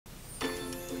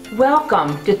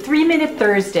Welcome to 3-Minute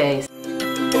Thursdays.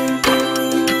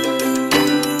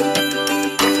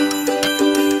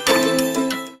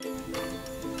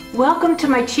 Welcome to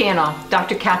my channel,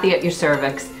 Dr. Kathy at your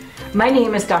cervix. My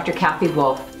name is Dr. Kathy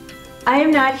Wolf. I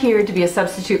am not here to be a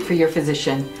substitute for your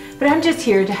physician, but I'm just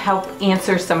here to help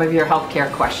answer some of your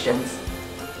healthcare questions.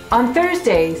 On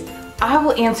Thursdays, I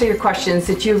will answer your questions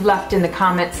that you've left in the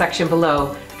comment section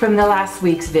below from the last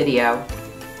week's video.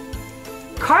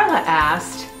 Carla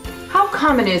asked, how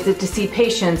common is it to see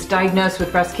patients diagnosed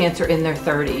with breast cancer in their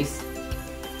 30s?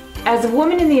 As a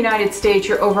woman in the United States,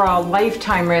 your overall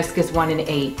lifetime risk is 1 in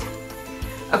 8.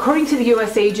 According to the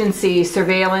U.S. agency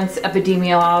Surveillance,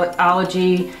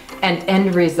 Epidemiology, and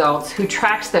End Results, who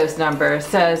tracks those numbers,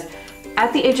 says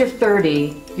at the age of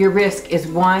 30, your risk is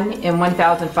 1 in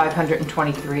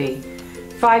 1,523.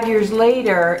 5 years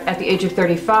later, at the age of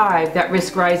 35, that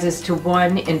risk rises to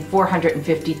 1 in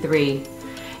 453.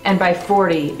 And by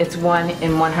 40, it's 1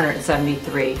 in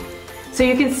 173. So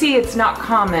you can see it's not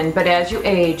common, but as you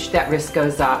age, that risk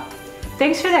goes up.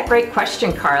 Thanks for that great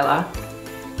question, Carla.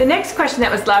 The next question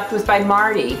that was left was by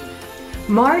Marty.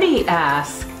 Marty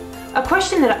asked, a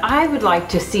question that I would like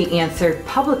to see answered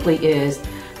publicly is,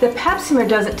 the Pap smear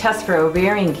doesn't test for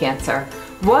ovarian cancer.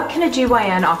 What can a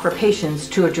GYN offer patients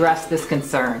to address this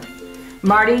concern?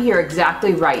 Marty, you're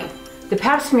exactly right. The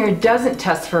Pap smear doesn't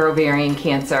test for ovarian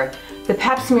cancer. The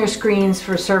Pap smear screens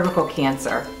for cervical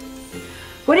cancer.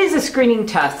 What is a screening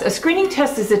test? A screening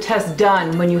test is a test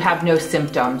done when you have no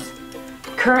symptoms.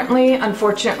 Currently,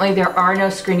 unfortunately, there are no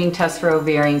screening tests for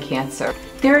ovarian cancer.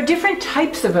 There are different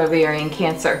types of ovarian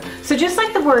cancer. So just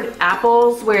like the word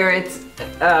apples, where it's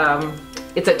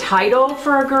a title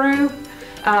for a group,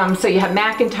 so you have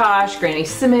Macintosh, Granny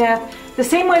Smith, the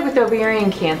same way with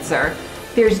ovarian cancer.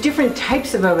 There's different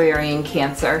types of ovarian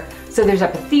cancer. So there's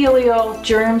epithelial,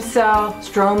 germ cell,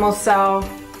 stromal cell,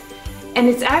 and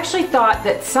it's actually thought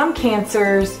that some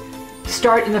cancers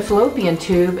start in the fallopian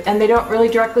tube and they don't really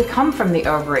directly come from the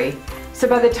ovary. So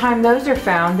by the time those are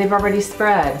found, they've already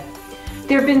spread.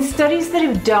 There have been studies that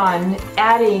have done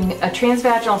adding a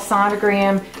transvaginal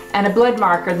sonogram and a blood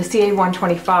marker, the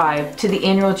CA-125, to the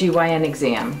annual GYN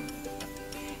exam.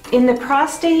 In the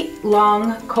prostate,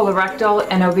 lung, colorectal,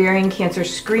 and ovarian cancer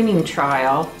screening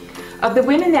trial, of the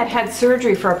women that had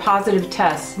surgery for a positive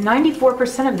test,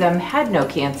 94% of them had no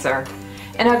cancer.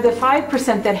 And of the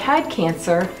 5% that had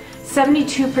cancer,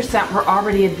 72% were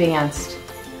already advanced.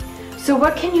 So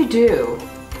what can you do?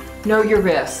 Know your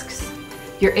risks.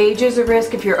 Your age is a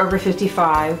risk if you're over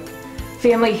 55.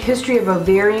 Family history of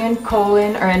ovarian,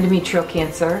 colon, or endometrial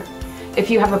cancer. If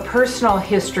you have a personal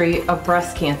history of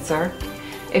breast cancer.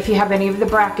 If you have any of the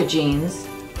BRCA genes.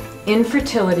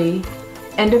 Infertility,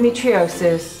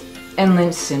 endometriosis, and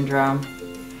Lynch syndrome.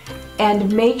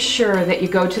 And make sure that you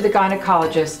go to the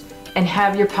gynecologist and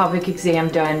have your pelvic exam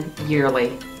done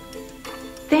yearly.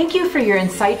 Thank you for your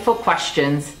insightful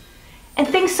questions, and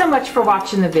thanks so much for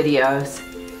watching the videos.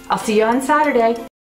 I'll see you on Saturday.